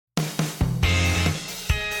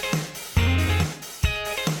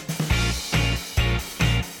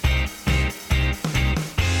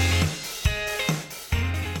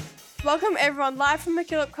Welcome everyone, live from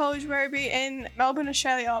MacKillop College, Werribee in Melbourne,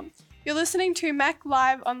 Australia. You're listening to MACK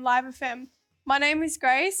Live on Live FM. My name is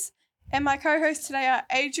Grace and my co-hosts today are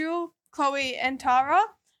Adriel, Chloe and Tara,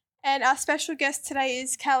 and our special guest today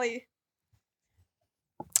is Callie.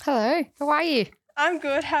 Hello, how are you? I'm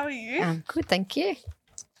good, how are you? I'm good, thank you.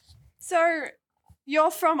 So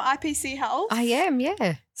you're from IPC Health? I am,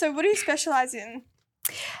 yeah. So what do you specialise in?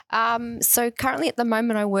 So currently at the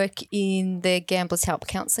moment I work in the Gamblers Help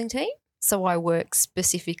Counselling team. So I work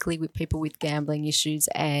specifically with people with gambling issues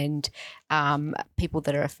and people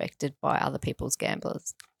that are affected by other people's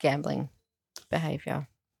gambling behaviour.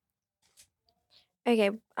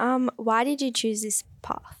 Okay, why did you choose this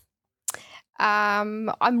path?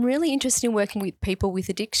 I'm really interested in working with people with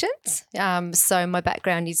addictions. So my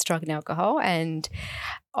background is drug and alcohol, and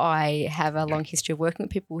I have a long history of working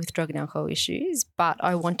with people with drug and alcohol issues, but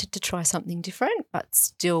I wanted to try something different but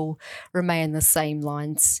still remain the same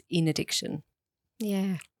lines in addiction.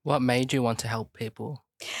 Yeah. What made you want to help people?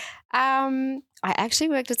 I actually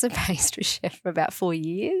worked as a pastry chef for about 4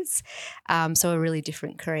 years, so a really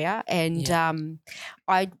different career. And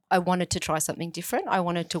I wanted to try something different. I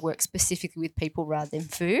wanted to work specifically with people rather than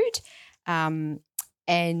food. And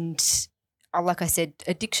like I said,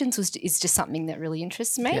 addictions is just something that really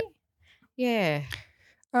interests me. Yeah.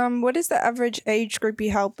 What is the average age group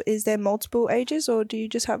you help? Is there multiple ages or do you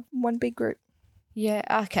just have one big group? Yeah,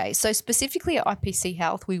 okay. So specifically at IPC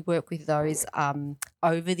Health, we work with those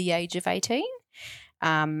over the age of 18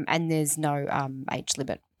 and there's no age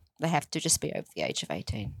limit. They have to just be over the age of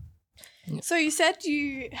 18. So you said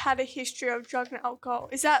you had a history of drug and alcohol.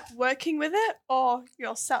 Is that working with it or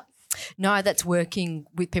yourself? No, that's working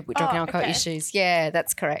with people with drug and alcohol issues. Yeah,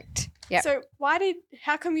 that's correct. Yeah. So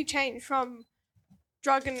how come you changed from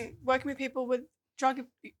working with people with drug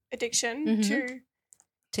addiction to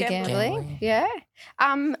gambling? Yeah.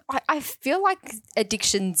 I feel like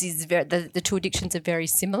addictions is the two addictions are very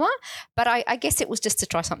similar, but I guess it was just to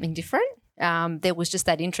try something different. There was just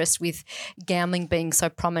that interest with gambling being so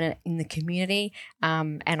prominent in the community,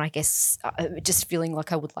 and I guess just feeling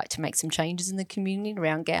like I would like to make some changes in the community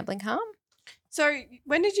around gambling harm. So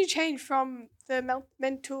when did you change from the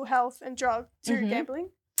mental health and drug to gambling?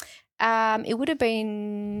 It would have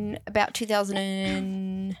been about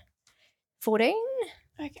 2014.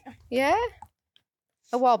 Okay. Yeah.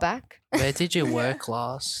 A while back. Where did you work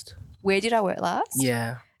last? Where did I work last?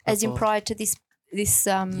 Yeah. As in prior to this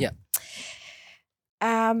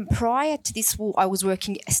prior to this, I was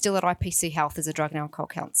working still at IPC Health as a drug and alcohol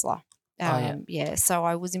counsellor. So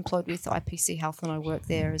I was employed with IPC Health and I worked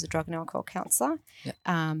there as a drug and alcohol counsellor. Yeah.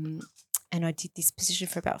 And I did this position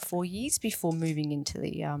for about 4 years before moving into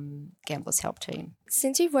the Gamblers Help team.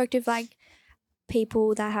 Since you've worked with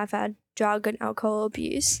people that have had drug and alcohol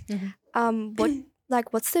abuse,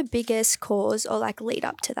 what's the biggest cause or lead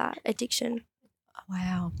up to that addiction?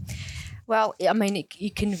 Wow. Well, I mean,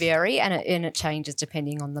 it can vary and it changes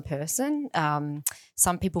depending on the person.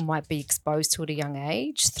 Some people might be exposed to it at a young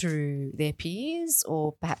age through their peers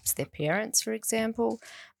or perhaps their parents, for example.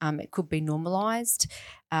 It could be normalised.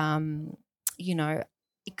 It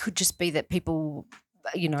could just be that people,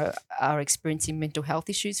 are experiencing mental health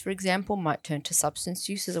issues, for example, might turn to substance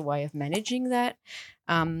use as a way of managing that.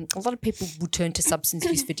 A lot of people will turn to substance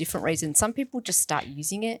use for different reasons. Some people just start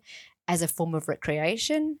using it as a form of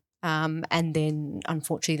recreation. And then,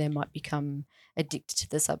 unfortunately, they might become addicted to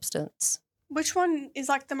the substance. Which one is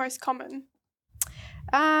the most common?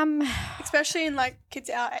 Especially in kids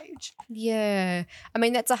our age. Yeah, I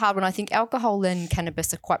mean that's a hard one. I think alcohol and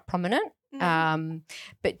cannabis are quite prominent,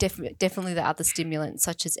 but definitely the other stimulants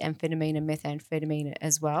such as amphetamine and methamphetamine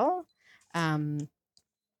as well. And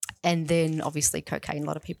then obviously cocaine. A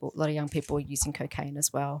lot of young people are using cocaine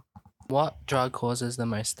as well. What drug causes the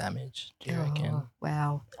most damage, do you reckon?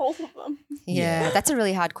 Wow. All of them. Yeah, that's a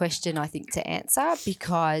really hard question, I think, to answer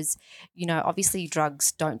because, obviously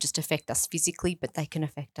drugs don't just affect us physically, but they can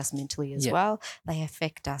affect us mentally as well. They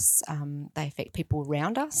affect us, they affect people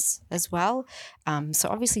around us as well. So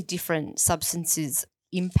obviously different substances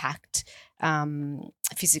impact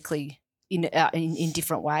physically in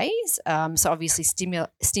different ways. So obviously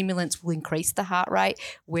stimulants will increase the heart rate,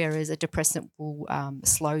 whereas a depressant will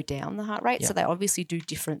slow down the heart rate. Yeah. So they obviously do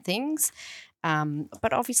different things.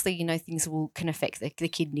 But obviously, things can affect the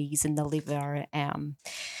kidneys and the liver. And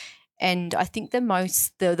I think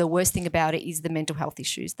the worst thing about it is the mental health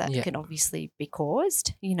issues that can obviously be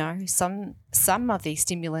caused. Some of these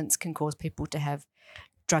stimulants can cause people to have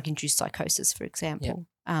drug-induced psychosis, for example.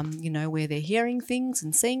 Where they're hearing things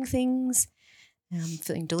and seeing things,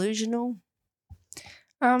 feeling delusional.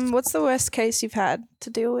 What's the worst case you've had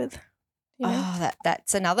to deal with? You know? Oh,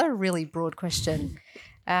 that's another really broad question.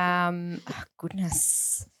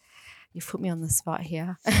 Goodness, you've put me on the spot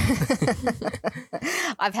here.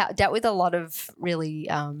 I've dealt with a lot of really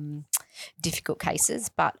difficult cases,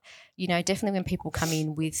 but, you know, definitely when people come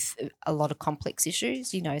in with a lot of complex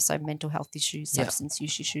issues, you know, so mental health issues, substance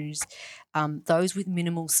use issues, those with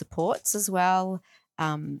minimal supports as well,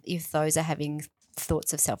 if those are having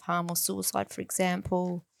thoughts of self-harm or suicide, for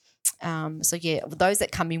example. So, yeah, those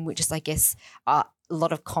that come in with just, I guess, a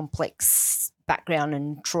lot of complex background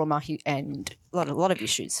and trauma and a lot of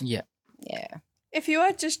issues. Yeah. Yeah. If you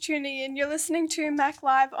are just tuning in, you're listening to MACK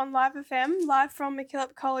Live on Live FM, live from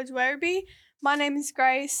MacKillop College, Werribee. My name is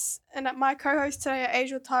Grace, and my co-hosts today are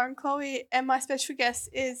Adriel, Tara and Chloe, and my special guest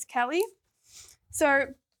is Kelly. So,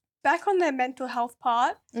 back on their mental health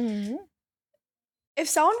part, if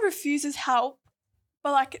someone refuses help,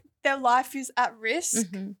 but, like, their life is at risk,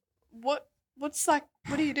 what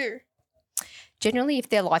do you do? Generally, if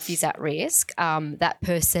their life is at risk, that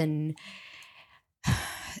person,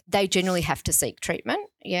 they generally have to seek treatment.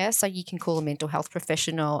 Yeah, so you can call a mental health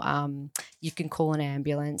professional, you can call an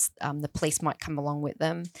ambulance, the police might come along with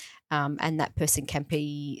them, and that person can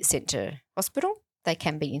be sent to hospital. They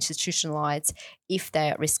can be institutionalised if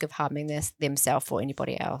they're at risk of harming themselves or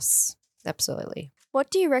anybody else. Absolutely. What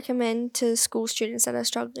do you recommend to school students that are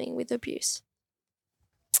struggling with abuse?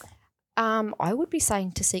 I would be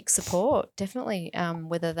saying to seek support, definitely,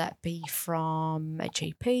 whether that be from a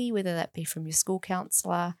GP, whether that be from your school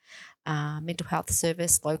counsellor, mental health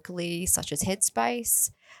service locally, such as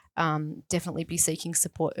Headspace. Definitely be seeking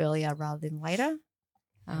support earlier rather than later.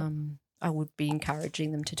 I would be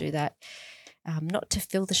encouraging them to do that, not to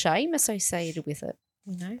feel the shame associated with it.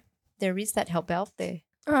 You know, there is that help out there.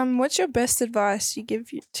 What's your best advice you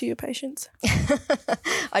give to your patients?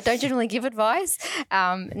 I don't generally give advice.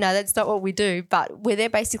 No, that's not what we do. But we're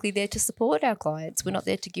basically there to support our clients. We're not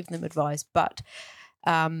there to give them advice. But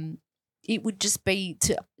it would just be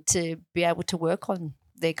to be able to work on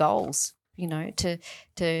their goals. You know, to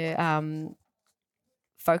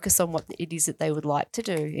focus on what it is that they would like to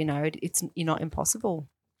do. You know, you're not impossible.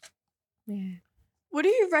 Yeah. What do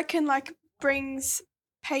you reckon, like, brings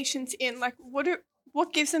patients in? Like,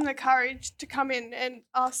 what gives them the courage to come in and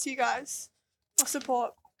ask you guys for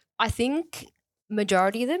support? I think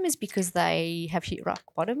majority of them is because they have hit rock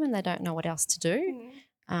bottom and they don't know what else to do.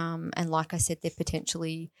 And like I said, they're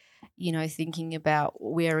potentially, you know, thinking about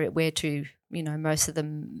where to, you know, most of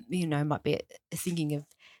them, you know, might be thinking of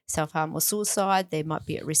self-harm or suicide. They might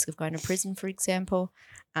be at risk of going to prison, for example.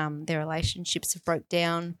 Their relationships have broke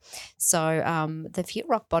down. So they've hit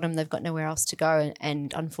rock bottom. They've got nowhere else to go.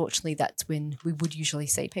 And unfortunately, that's when we would usually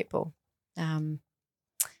see people.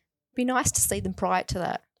 Be nice to see them prior to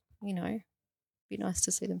that, you know. Be nice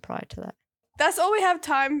to see them prior to that. That's all we have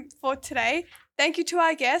time for today. Thank you to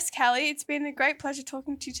our guest, Kelly. It's been a great pleasure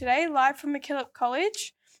talking to you today, live from MacKillop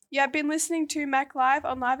College. You have been listening to Mac Live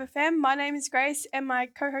on Live FM. My name is Grace, and my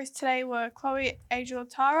co-hosts today were Chloe, Adriel,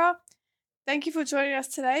 Tara. Thank you for joining us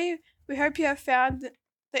today. We hope you have found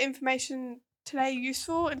the information today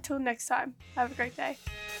useful. Until next time, have a great day.